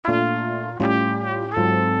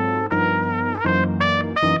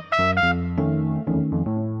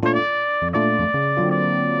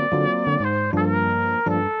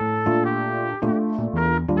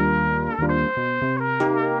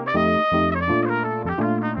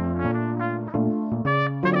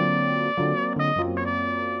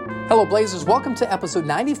Hello Blazers, welcome to episode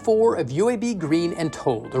 94 of UAB Green and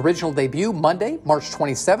Told. Original debut Monday, March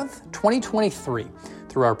 27th, 2023.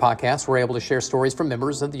 Through our podcast, we're able to share stories from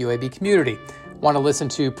members of the UAB community. Want to listen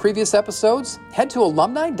to previous episodes? Head to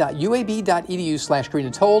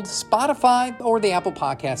alumni.uab.edu/greenandtold, Spotify, or the Apple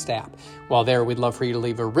Podcast app. While there, we'd love for you to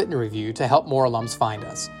leave a written review to help more alums find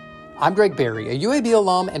us. I'm Greg Berry, a UAB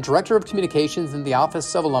alum and Director of Communications in the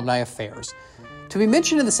Office of Alumni Affairs. To be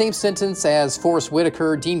mentioned in the same sentence as Forrest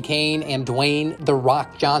Whitaker, Dean Cain, and Dwayne "The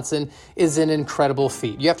Rock" Johnson is an incredible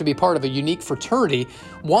feat. You have to be part of a unique fraternity,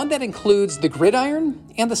 one that includes the Gridiron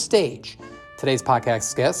and the Stage. Today's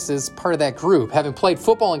podcast guest is part of that group, having played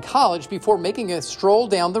football in college before making a stroll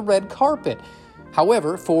down the red carpet.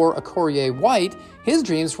 However, for Acorye White, his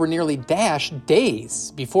dreams were nearly dashed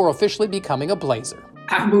days before officially becoming a Blazer.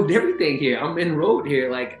 I moved everything here. I'm enrolled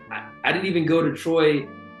here. I didn't even go to Troy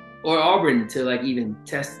or Auburn to even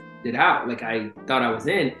test it out. I thought I was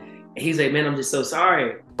in. And he's like, man, I'm just so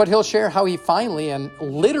sorry. But he'll share how he finally and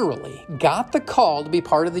literally got the call to be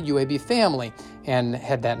part of the UAB family. And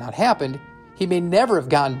had that not happened, he may never have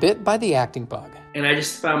gotten bit by the acting bug. And I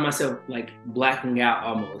just found myself blacking out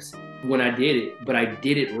almost when I did it, but I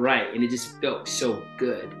did it right. And it just felt so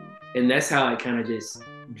good. And that's how it kind of just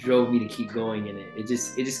drove me to keep going in it. It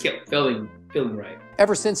just kept feeling right.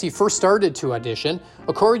 Ever since he first started to audition,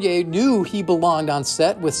 Acorye knew he belonged on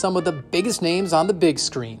set with some of the biggest names on the big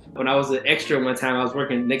screen. When I was an extra one time, I was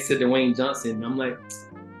working next to Dwayne Johnson. I'm like,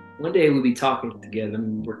 one day we'll be talking together.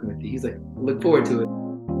 I'm working with you. He's like, look forward to it.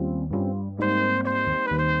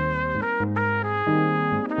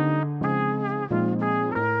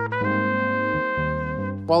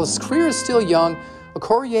 While his career is still young,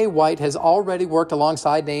 Acorye White has already worked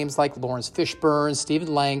alongside names like Lawrence Fishburne,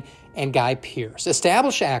 Stephen Lang, and Guy Pearce,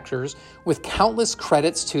 established actors with countless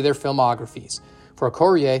credits to their filmographies. For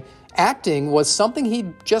Acorye, acting was something he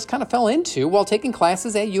just kind of fell into while taking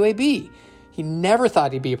classes at UAB. He never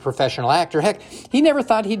thought he'd be a professional actor. Heck, he never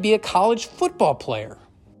thought he'd be a college football player.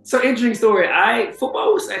 So interesting story.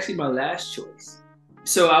 Football was actually my last choice.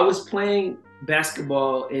 So I was playing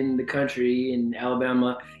basketball in the country in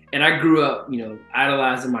Alabama, and I grew up,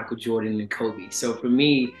 idolizing Michael Jordan and Kobe. So for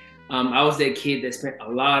me, I was that kid that spent a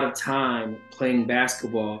lot of time playing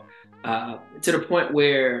basketball to the point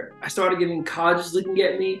where I started getting colleges looking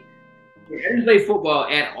at me. I didn't play football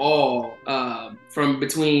at all from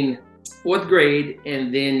between 4th grade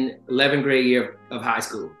and then 11th grade year of high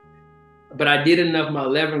school. But I did enough my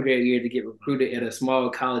 11th grade year to get recruited at a small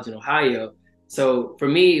college in Ohio. So for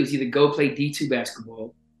me, it was either go play D2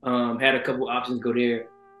 basketball, had a couple options to go there,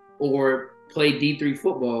 or play D3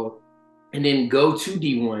 football and then go to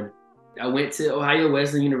D1. I went to Ohio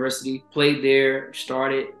Wesleyan University, played there,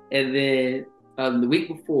 started, and then the week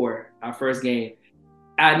before our first game,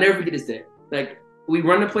 I never forget this day. We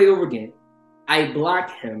run the play over again. I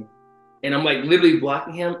block him, and I'm literally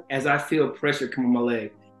blocking him as I feel pressure come on my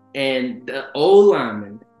leg. And the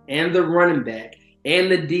O-lineman and the running back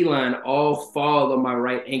and the D-line all fall on my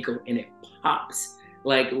right ankle, and it pops.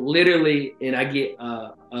 Literally, and I get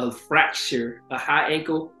a fracture, a high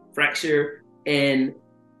ankle fracture, and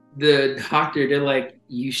the doctor, they're like,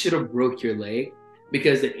 you should have broke your leg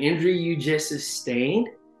because the injury you just sustained,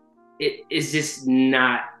 it is just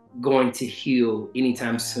not going to heal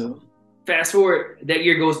anytime soon. Fast forward, that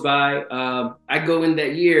year goes by. I go in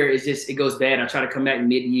that year, it goes bad. I try to come back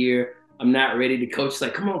mid-year. I'm not ready. The coach is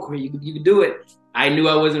like, come on, Corey, you can do it. I knew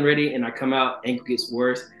I wasn't ready, and I come out, ankle gets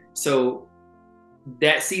worse. So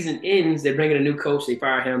that season ends, they bring in a new coach, they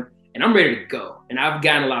fire him, and I'm ready to go. And I've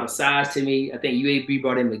gotten a lot of size to me. I think UAB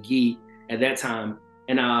brought in McGee at that time.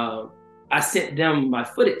 And I sent them my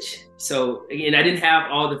footage. So, and I didn't have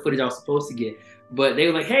all the footage I was supposed to get. But they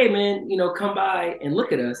were like, hey, man, come by and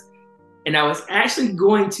look at us. And I was actually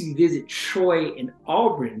going to visit Troy and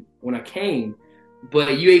Auburn when I came. But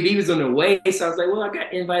UAB was on the way. So I was like, well, I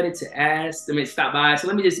got invited to stop by. So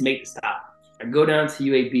let me just make the stop. I go down to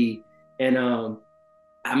UAB and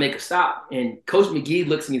I make a stop, and Coach McGee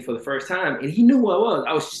looks at me for the first time, and he knew who I was.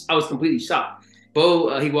 I was completely shocked.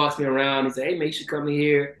 Bo, he walks me around. He said, hey, man, you should come in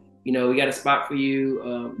here. We got a spot for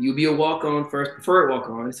you. You'll be a walk-on first, preferred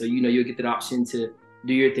walk-on. So, you'll get that option to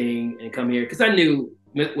do your thing and come here. Because I knew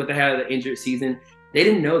with I had the injured season, they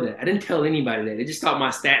didn't know that. I didn't tell anybody that. They just thought my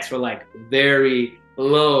stats were very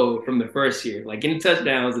low from the first year, getting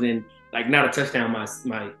touchdowns and then not a touchdown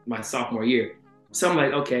my sophomore year. So I'm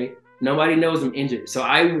like, okay. Nobody knows I'm injured. So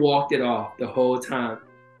I walked it off the whole time.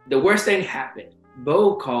 The worst thing happened.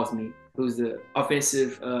 Bo calls me, who's the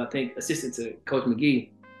offensive, assistant to Coach McGee.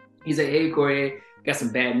 He's like, hey, Corey, got some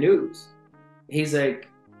bad news. He's like,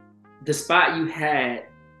 the spot you had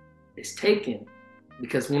is taken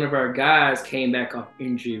because one of our guys came back off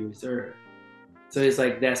injury reserve. So it's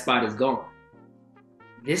like that spot is gone.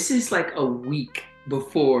 This is like a week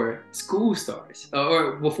before school starts,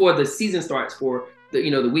 or before the season starts for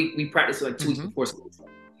the week. We practice like 2 weeks before school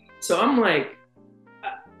starts. So I'm like,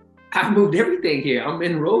 I moved everything here. I'm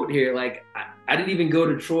enrolled here. Like I didn't even go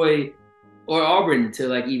to Troy or Auburn to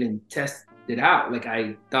like even test it out. Like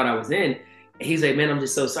I thought I was in. And he's like, man, I'm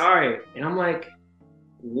just so sorry. And I'm like,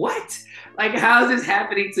 what? Like, how is this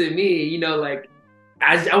happening to me? Like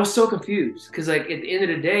I was so confused because like at the end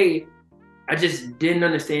of the day, I just didn't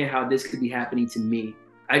understand how this could be happening to me.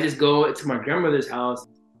 I just go to my grandmother's house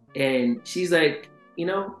and she's like,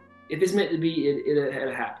 if it's meant to be,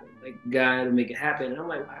 it'll happen. Like God will make it happen. And I'm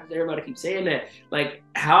like, why does everybody keep saying that? Like,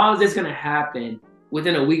 how is this gonna happen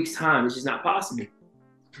within a week's time? It's just not possible.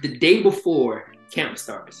 The day before camp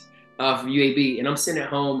starts for UAB, and I'm sitting at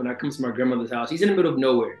home and I come to my grandmother's house. She's in the middle of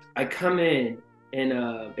nowhere. I come in and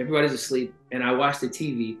everybody's asleep and I watch the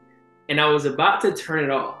TV and I was about to turn it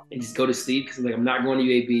off and just go to sleep because like I'm not going to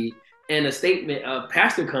UAB. And a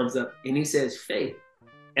pastor comes up and he says, faith.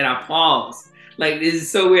 And I pause. Like, this is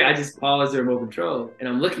so weird. I just paused the remote control and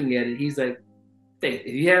I'm looking at it. He's like, faith,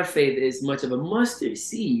 if you have faith as much of a mustard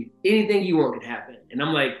seed, anything you want can happen. And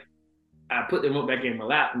I'm like, I put the remote back in my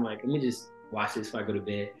lap. I'm like, let me just watch this before I go to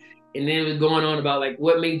bed. And then it was going on about like,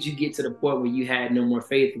 what made you get to the point where you had no more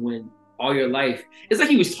faith when all your life, it's like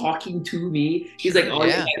he was talking to me. He's like, all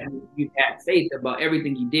your life you had faith about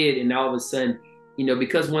everything you did. And all of a sudden,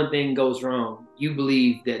 because one thing goes wrong, you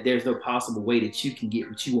believe that there's no possible way that you can get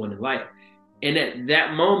what you want in life. And at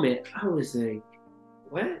that moment, I was like,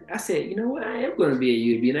 what? I said, you know what? I am going to be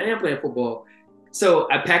at UAB and I am playing football. So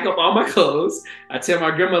I pack up all my clothes. I tell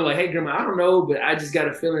my grandma, like, hey, grandma, I don't know, but I just got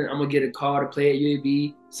a feeling I'm going to get a call to play at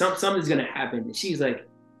UAB. Something's going to happen. And she's like,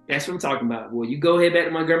 that's what I'm talking about. Well, you go ahead back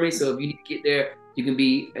to Montgomery. So if you need to get there, you can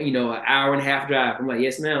be, an hour and a half drive. I'm like,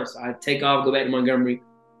 yes, ma'am. So I take off, go back to Montgomery.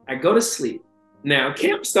 I go to sleep. Now,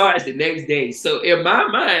 camp starts the next day. So in my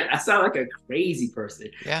mind, I sound like a crazy person.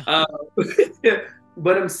 Yeah.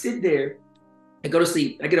 But I'm sitting there. I go to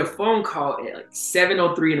sleep. I get a phone call at like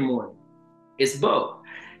 7:03 in the morning. It's Bo.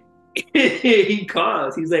 He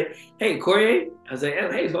calls. He's like, hey, Acorye. I was like,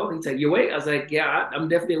 oh, hey, Bo. He's like, you awake? I was like, yeah, I'm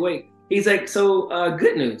definitely awake. He's like, so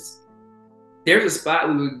good news. There's a spot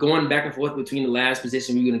we were going back and forth between the last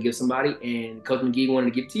position we were going to give somebody, and Coach McGee wanted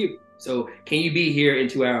to give it to you. So can you be here in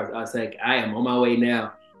 2 hours? I was like, I am on my way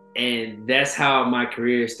now. And that's how my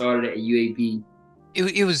career started at UAB.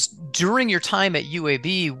 It was during your time at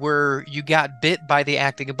UAB where you got bit by the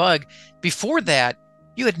acting bug. Before that,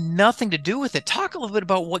 you had nothing to do with it. Talk a little bit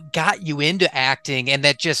about what got you into acting and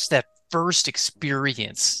that first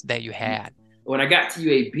experience that you had. When I got to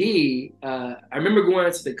UAB, I remember going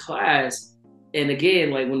into the class, and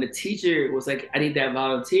again, like when the teacher was like, I need that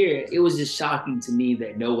volunteer, it was just shocking to me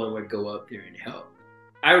that no one would go up there and help.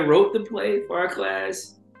 I wrote the play for our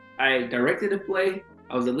class. I directed the play.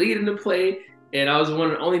 I was the lead in the play, and I was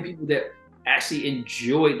one of the only people that actually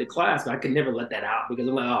enjoyed the class, but I could never let that out because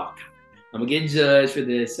I'm like, oh, I'm gonna get judged for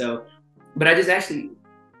this. So, but I just actually,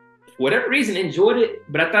 for whatever reason, enjoyed it,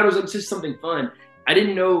 but I thought it was just something fun. I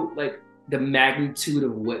didn't know like the magnitude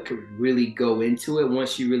of what could really go into it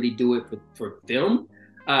once you really do it for film.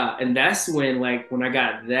 And that's when I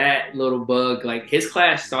got that little bug, like his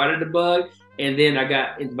class started the bug, and then I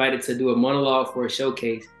got invited to do a monologue for a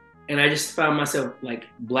showcase. And I just found myself like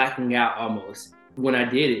blacking out almost when I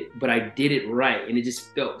did it, but I did it right. And it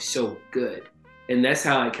just felt so good. And that's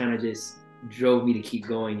how it kind of just drove me to keep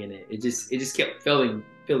going in it. It just kept feeling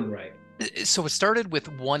right. So it started with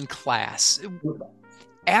one class.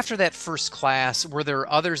 After that first class, were there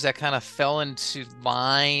others that kind of fell into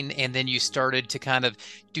line and then you started to kind of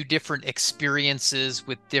do different experiences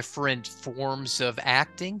with different forms of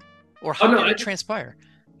acting? Or how did it transpire?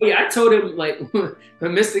 Yeah, I told him, like, when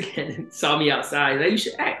Mr. Cannon saw me outside, like, you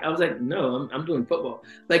should act. I was like, no, I'm doing football.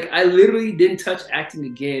 Like, I literally didn't touch acting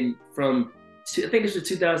again from, I think it was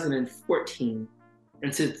 2014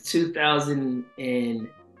 until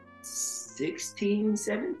 2016,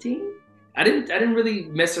 17. I didn't really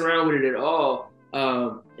mess around with it at all.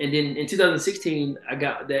 And then in 2016, I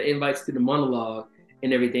got the invites to the monologue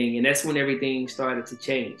and everything. And that's when everything started to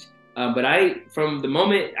change. But from the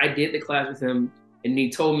moment I did the class with him and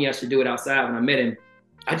he told me I should do it outside when I met him,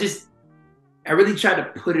 I really tried to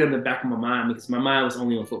put it on the back of my mind because my mind was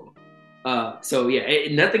only on football. So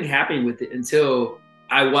yeah, nothing happened with it until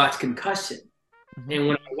I watched Concussion. Mm-hmm. And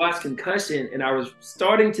when I watched Concussion and I was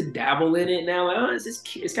starting to dabble in it now, like,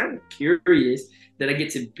 it's kind of curious that I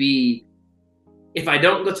get to be, if I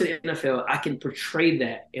don't go to the NFL, I can portray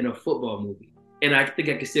that in a football movie. And I think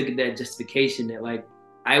I can still get that justification that like,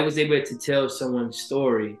 I was able to tell someone's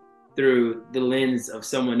story through the lens of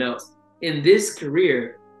someone else. In this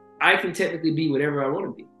career, I can technically be whatever I want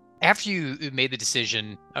to be. After you made the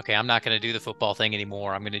decision, okay, I'm not going to do the football thing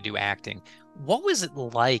anymore, I'm going to do acting. What was it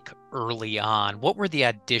like early on? What were the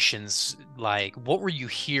auditions like? What were you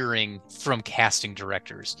hearing from casting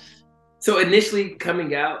directors? So initially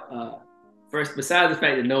coming out, first, besides the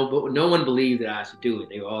fact that no one believed that I should do it,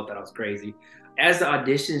 they all thought I was crazy. As the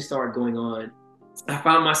auditions started going on, I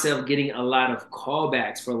found myself getting a lot of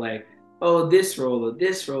callbacks for like, oh, this role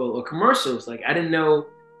or commercials. Like I didn't know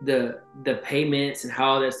the payments and how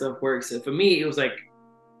all that stuff works. So for me, it was like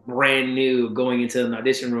brand new going into an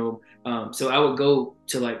audition room. So I would go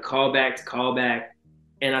to like callback to callback,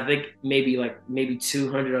 and I think maybe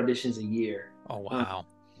 200 auditions a year. Oh, wow.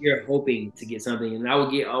 You're hoping to get something, and I would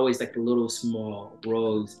get always like the little small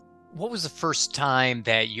roles. What was the first time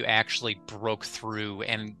that you actually broke through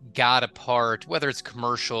and got a part, whether it's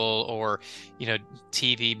commercial or,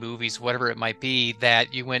 TV, movies, whatever it might be,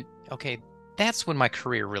 that you went, okay, that's when my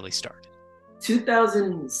career really started?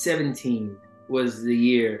 2017 was the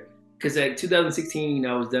year, because like 2016,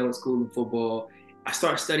 I was done with school and football. I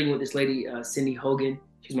started studying with this lady, Cindy Hogan.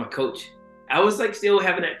 She's my coach. I was like still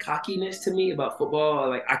having that cockiness to me about football.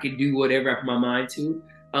 Like I could do whatever I put my mind to,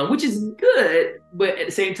 which is good. But at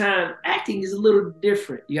the same time, acting is a little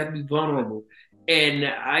different. You have to be vulnerable. And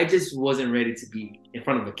I just wasn't ready to be in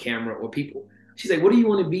front of a camera or people. She's like, what do you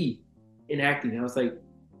want to be in acting? And I was like,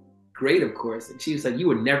 great, of course. And she was like, you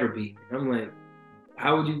would never be. And I'm like,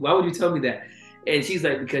 why would you tell me that? And she's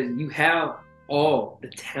like, because you have all the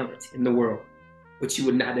talent in the world, but you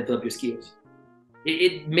would not develop your skills.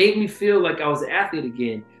 It made me feel like I was an athlete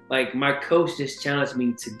again. Like my coach just challenged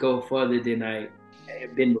me to go further than I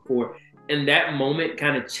had been before. And that moment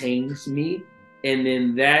kind of changed me. And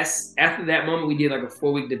then after that moment, we did like a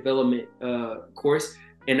 4-week development course.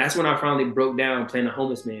 And that's when I finally broke down playing a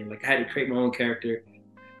homeless man. Like I had to create my own character.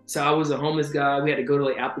 So I was a homeless guy. We had to go to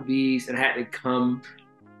like Applebee's, and I had to come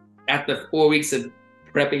after 4 weeks of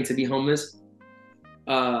prepping to be homeless.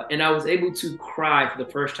 And I was able to cry for the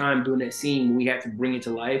first time doing that scene when we had to bring it to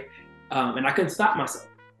life. And I couldn't stop myself.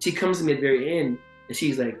 She comes to me at the very end, and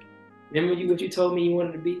she's like, remember what you told me you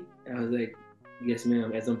wanted to be? And I was like, yes,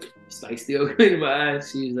 ma'am. As I'm like still cleaning my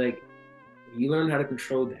eyes, she was like, you learn how to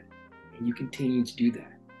control that, and you continue to do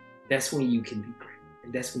that, that's when you can be great.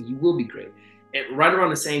 And that's when you will be great. And right around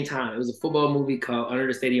the same time, it was a football movie called Under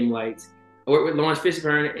the Stadium Lights. I worked with Lawrence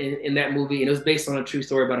Fishburne in that movie, and it was based on a true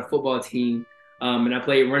story about a football team. And I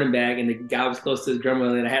played running back, and the guy was close to his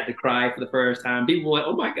grandmother, and I had to cry for the first time. People were like,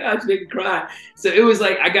 oh my God, you make me cry. So it was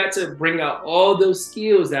like I got to bring out all those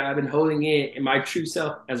skills that I've been holding in my true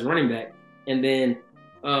self as a running back. And then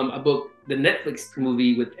I booked the Netflix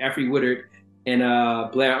movie with Affrey Woodard and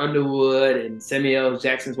Blair Underwood and Samuel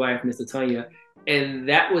Jackson's wife, Miss Latonya. And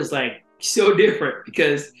that was like so different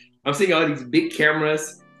because I'm seeing all these big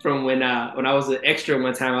cameras from when I was an extra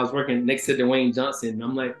one time. I was working next to Dwayne Johnson. And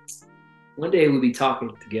I'm like, one day we'll be talking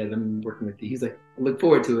together. I'm working with you. He's like, I look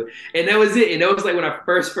forward to it. And that was it. And that was like when I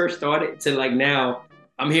first started to like now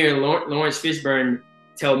I'm hearing Lawrence Fishburne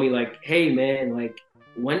tell me like, hey man, like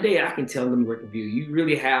one day I can tell them to work with you. You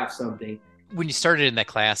really have something. When you started in that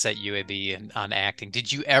class at UAB and on acting,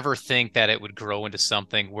 did you ever think that it would grow into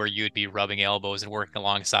something where you'd be rubbing elbows and working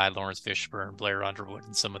alongside Lawrence Fishburne, Blair Underwood,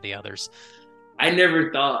 and some of the others? I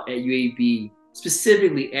never thought at UAB,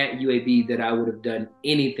 specifically at UAB, that I would have done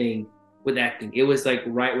anything with acting. It was like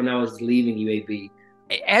right when I was leaving UAB.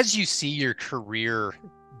 As you see your career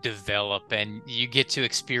develop and you get to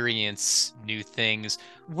experience new things,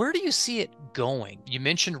 where do you see it going? You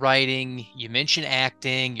mentioned writing, you mentioned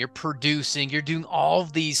acting, you're producing, you're doing all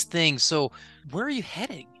of these things. So where are you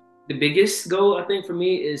heading? The biggest goal, I think, for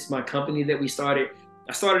me is my company that we started.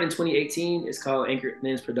 I started in 2018. It's called Anchor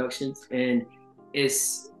Lens Productions, and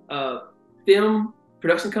it's a film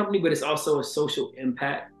production company, but it's also a social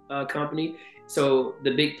impact company. So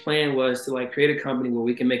the big plan was to like create a company where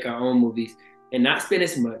we can make our own movies and not spend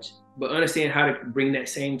as much, but understand how to bring that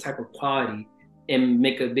same type of quality and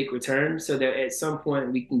make a big return so that at some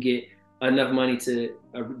point we can get enough money to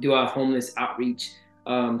do our homeless outreach,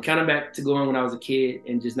 kind of back to going when I was a kid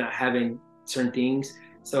and just not having certain things.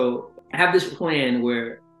 So I have this plan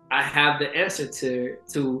where I have the answer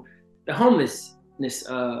to the homelessness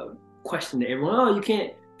question that everyone, oh, you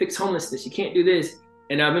can't fix homelessness, you can't do this.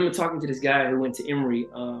 And I remember talking to this guy who went to Emory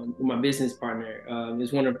with my business partner. He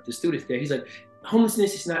was one of the students there. He's like,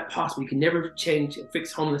 homelessness is not possible. You can never change or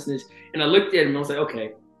fix homelessness. And I looked at him and I was like,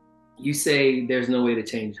 okay, you say there's no way to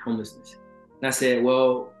change homelessness. And I said,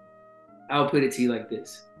 well, I'll put it to you like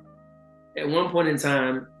this. At one point in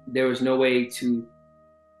time, there was no way to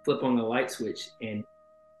flip on the light switch and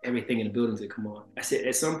everything in the buildings would come on. I said,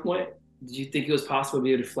 at some point, did you think it was possible to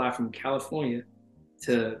be able to fly from California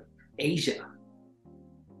to Asia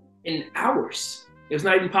in hours? It was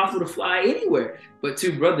not even possible to fly anywhere. But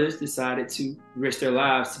two brothers decided to risk their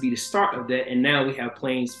lives to be the start of that. And now we have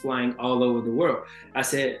planes flying all over the world. I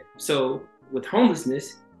said, so with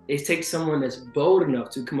homelessness, it takes someone that's bold enough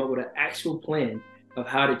to come up with an actual plan of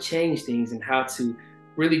how to change things and how to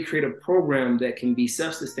really create a program that can be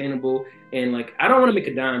self-sustainable. And like, I don't want to make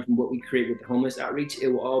a dime from what we create with the homeless outreach. It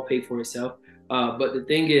will all pay for itself. But the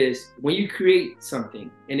thing is, when you create something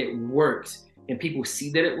and it works, and people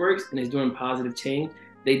see that it works and it's doing positive change,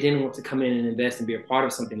 they then want to come in and invest and be a part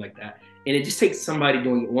of something like that. And it just takes somebody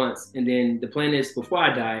doing it once. And then the plan is, before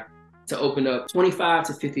I die, to open up 25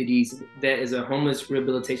 to 50 of these. That is a homeless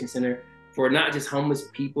rehabilitation center for not just homeless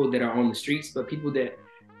people that are on the streets, but people that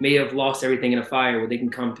may have lost everything in a fire, where they can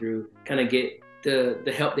come through, kind of get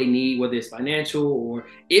the help they need, whether it's financial, or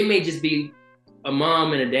it may just be a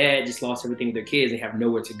mom and a dad just lost everything with their kids. They have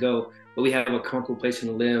nowhere to go. But we have a comfortable place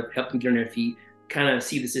to live, help them get on their feet, kind of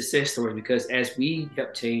see the success stories, because as we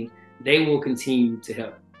help change, they will continue to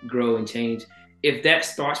help grow and change. If that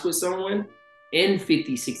starts with someone in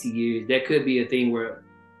 50, 60 years, that could be a thing where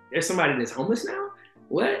there's somebody that's homeless now.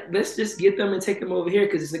 What? Let's just get them and take them over here,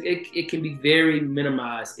 because it can be very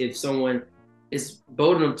minimized if someone is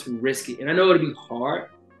bold enough to risk it. And I know it'll be hard,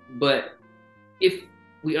 but if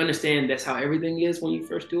we understand that's how everything is when you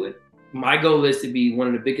first do it, my goal is to be one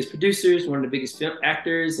of the biggest producers, one of the biggest film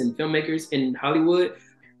actors and filmmakers in Hollywood,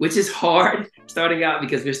 which is hard starting out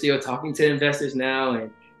because we're still talking to investors now,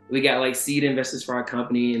 and we got like seed investors for our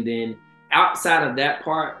company. And then outside of that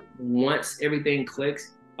part, once everything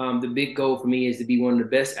clicks, the big goal for me is to be one of the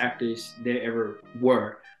best actors there ever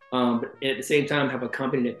were. But at the same time, have a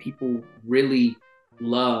company that people really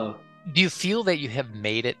love. Do you feel that you have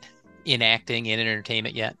made it in acting and in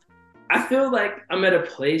entertainment yet? I feel like I'm at a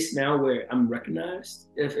place now where I'm recognized,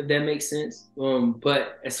 if that makes sense.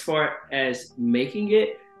 But as far as making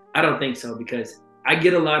it, I don't think so, because I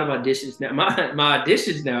get a lot of auditions now. My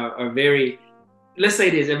auditions now are very, let's say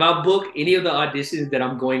this, if I book any of the auditions that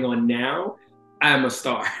I'm going on now, I am a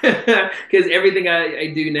star. Because everything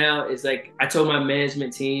I do now is like, I told my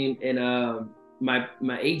management team and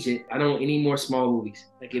my agent, I don't want any more small movies.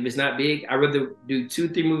 Like, if it's not big, I'd rather do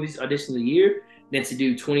 2-3 movies auditions a year than to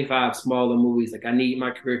do 25 smaller movies. Like, I need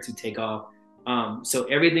my career to take off. So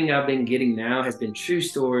everything I've been getting now has been true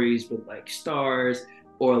stories with like stars,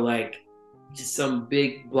 or like just some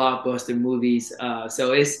big blockbuster movies.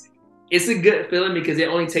 So it's a good feeling, because it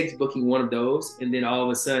only takes booking one of those, and then all of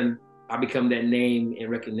a sudden I become that name and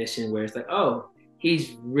recognition where it's like, oh,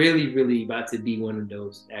 he's really, really about to be one of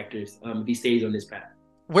those actors if he stays on this path.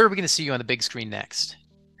 Where are we going to see you on the big screen next?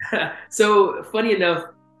 So funny enough,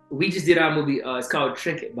 we just did our movie. It's called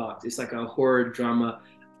Trinket Box. It's like a horror drama.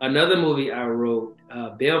 Another movie I wrote,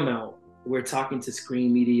 Bailmount, we're talking to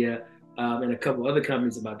Screen Media and a couple other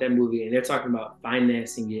companies about that movie, and they're talking about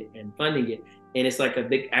financing it and funding it. And it's like a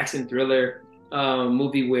big action thriller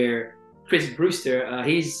movie where Chris Brewster,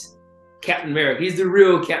 he's Captain America. He's the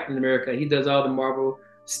real Captain America. He does all the Marvel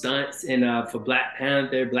stunts, and for Black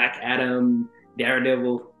Panther, Black Adam,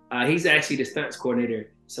 Daredevil, he's actually the stunts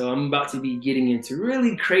coordinator. So I'm about to be getting into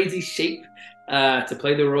really crazy shape to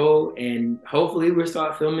play the role, and hopefully we'll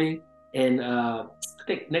start filming in I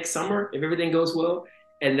think next summer if everything goes well.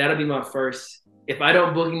 And that'll be my first, if I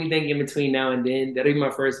don't book anything in between now and then, that'll be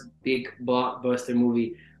my first big blockbuster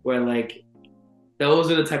movie where like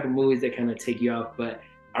those are the type of movies that kind of take you off. But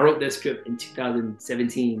I wrote that script in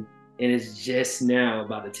 2017 and it's just now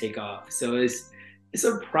about to take off. So it's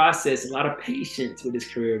a process, a lot of patience with this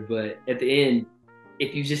career, but at the end,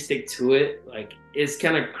 if you just stick to it, like it's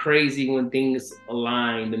kind of crazy when things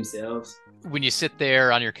align themselves. When you sit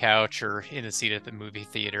there on your couch or in the seat at the movie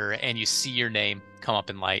theater and you see your name come up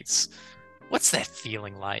in lights, what's that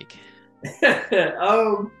feeling like?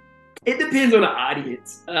 It depends on the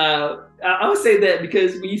audience. I would say that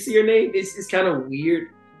because when you see your name, it's kind of weird.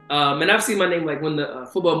 And I've seen my name, like when the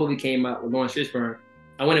football movie came out with Lawrence Fishburne,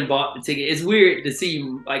 I went and bought the ticket. It's weird to see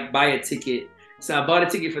you like buy a ticket. So I bought a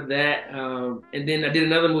ticket for that. And then I did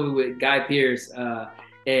another movie with Guy Pearce,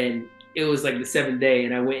 and it was like the 7th day,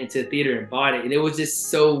 and I went into a theater and bought it. And it was just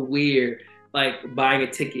so weird, like buying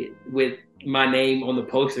a ticket with my name on the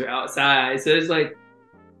poster outside. So it's like,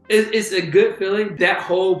 it's a good feeling. That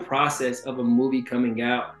whole process of a movie coming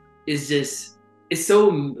out is just, it's so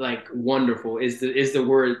like wonderful is the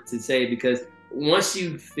word to say, because once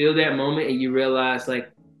you feel that moment and you realize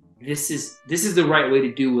like, this is the right way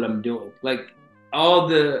to do what I'm doing. Like all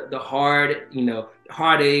the hard,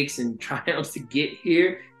 heartaches and triumphs to get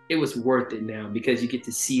here it was worth it now because you get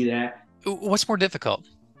to see that. What's more difficult,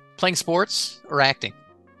 playing sports or acting?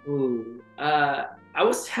 I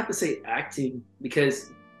would have to say acting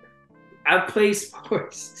because I've played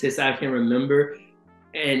sports since I can remember,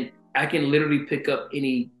 and I can literally pick up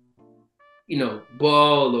any,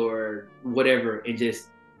 ball or whatever and just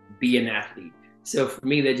be an athlete. So for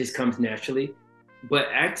me, that just comes naturally. But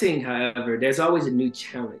acting, however, there's always a new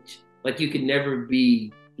challenge. Like you could never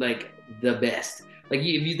be like the best. Like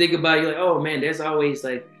if you think about it, you're like, oh man, there's always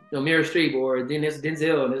like, Meryl Streep, or then there's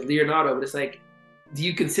Denzel and there's Leonardo. But it's like, do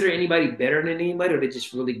you consider anybody better than anybody, or they're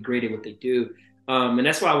just really great at what they do? And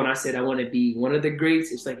that's why when I said I want to be one of the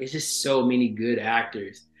greats, it's like it's just so many good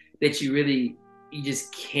actors that you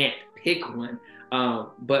just can't pick one.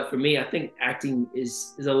 But for me, I think acting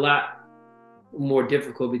is a lot more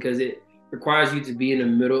difficult because it requires you to be in the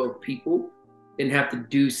middle of people and have to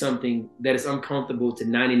do something that is uncomfortable to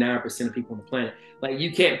 99% of people on the planet. Like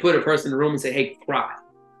you can't put a person in the room and say, hey, cry.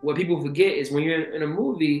 What people forget is when you're in a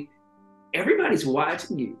movie, everybody's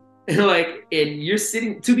watching you. And you're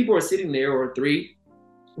sitting, two people are sitting there or three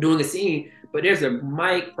doing a scene, but there's a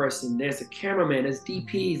mic person, there's a cameraman, there's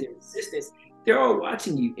DPs, there's assistants. They're all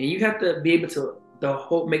watching you. And you have to be able to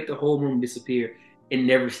make the whole room disappear and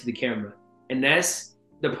never see the camera. And that's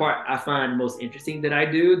the part I find most interesting that I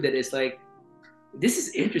do, that it's like, this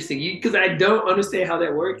is interesting because I don't understand how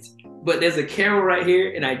that works, but there's a camera right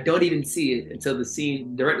here and I don't even see it until the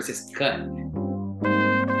scene director says cut.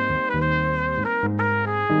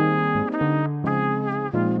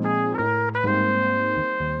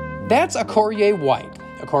 That's Acorye White.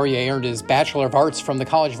 Acorye earned his Bachelor of Arts from the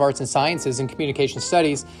College of Arts and Sciences in Communication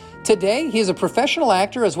Studies. Today, he is a professional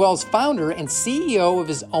actor as well as founder and CEO of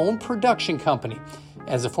his own production company.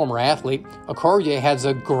 As a former athlete, Acorye has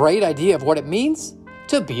a great idea of what it means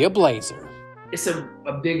to be a Blazer. It's a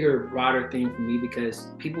bigger, broader thing for me because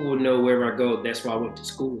people will know wherever I go, that's where I went to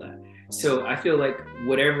school at. So I feel like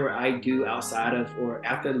whatever I do outside of or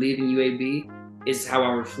after leaving UAB is how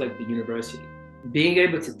I reflect the university. Being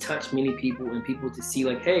able to touch many people and people to see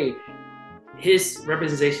like, hey, his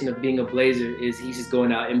representation of being a Blazer is he's just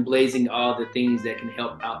going out and blazing all the things that can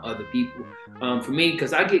help out other people. For me,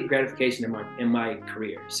 because I get gratification in my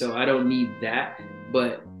career, so I don't need that.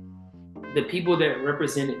 But the people that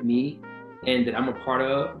represented me and that I'm a part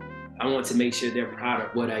of, I want to make sure they're proud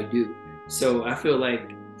of what I do. So I feel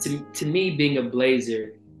like to me, being a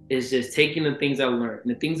Blazer is just taking the things I learned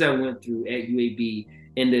and the things I went through at UAB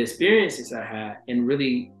and the experiences I had and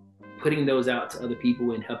really putting those out to other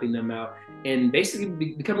people and helping them out and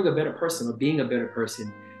basically becoming a better person or being a better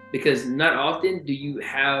person. Because not often do you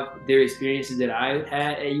have their experiences that I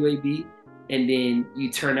had at UAB and then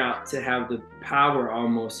you turn out to have the power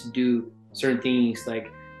almost to do certain things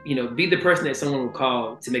like, be the person that someone will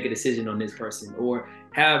call to make a decision on this person, or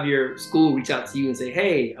have your school reach out to you and say,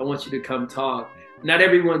 hey, I want you to come talk. Not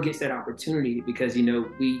everyone gets that opportunity because,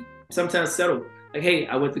 we sometimes settle. Like, hey,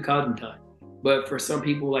 I went to college in time. But for some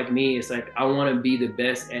people like me, it's like, I want to be the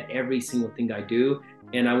best at every single thing I do.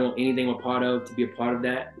 And I want anything I'm a part of to be a part of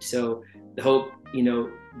that. So the hope,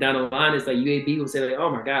 down the line is like UAB will say like, oh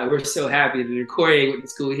my God, we're so happy that Acorye went to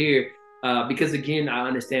school here. Because again, I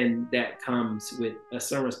understand that comes with a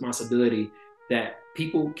certain responsibility that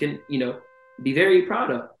people can, be very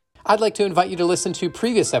proud of. I'd like to invite you to listen to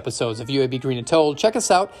previous episodes of UAB Green and Told. Check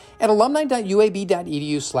us out at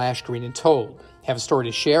alumni.uab.edu/greenandtold. Have a story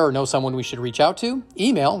to share or know someone we should reach out to?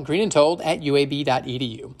 Email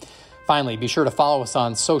greenandtold@uab.edu. Finally, be sure to follow us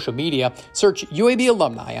on social media. Search UAB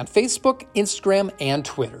Alumni on Facebook, Instagram, and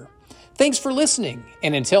Twitter. Thanks for listening,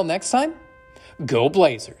 and until next time, go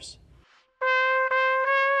Blazers.